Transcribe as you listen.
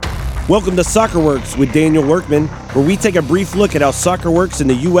Welcome to Soccer Works with Daniel Workman, where we take a brief look at how soccer works in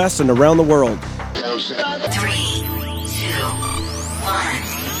the U.S. and around the world. 3, 2,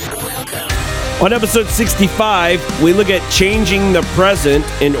 1. On episode 65, we look at changing the present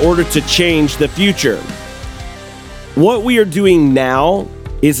in order to change the future. What we are doing now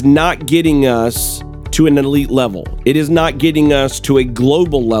is not getting us to an elite level. It is not getting us to a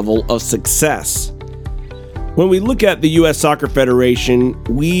global level of success. When we look at the U.S. Soccer Federation,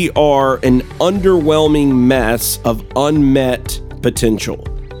 we are an underwhelming mess of unmet potential.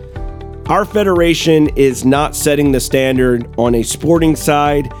 Our federation is not setting the standard on a sporting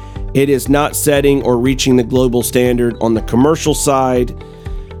side. It is not setting or reaching the global standard on the commercial side.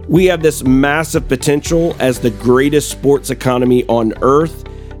 We have this massive potential as the greatest sports economy on earth,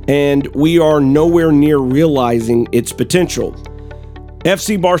 and we are nowhere near realizing its potential.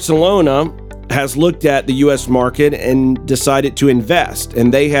 FC Barcelona has looked at the U.S. market and decided to invest,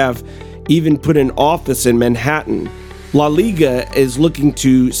 and they have even put an office in Manhattan. La Liga is looking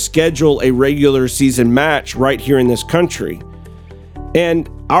to schedule a regular season match right here in this country. And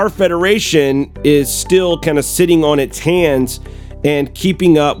our federation is still kind of sitting on its hands and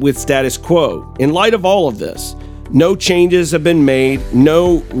keeping up with status quo. In light of all of this, no changes have been made,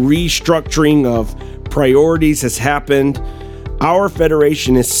 no restructuring of priorities has happened. Our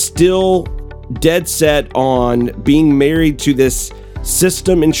federation is still dead set on being married to this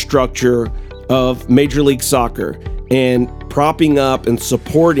system and structure of Major League Soccer and propping up and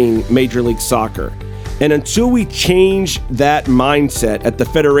supporting Major League Soccer. And until we change that mindset at the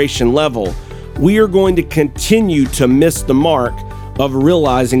federation level, we are going to continue to miss the mark of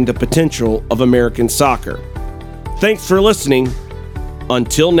realizing the potential of American soccer. Thanks for listening.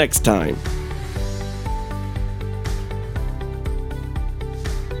 Until next time.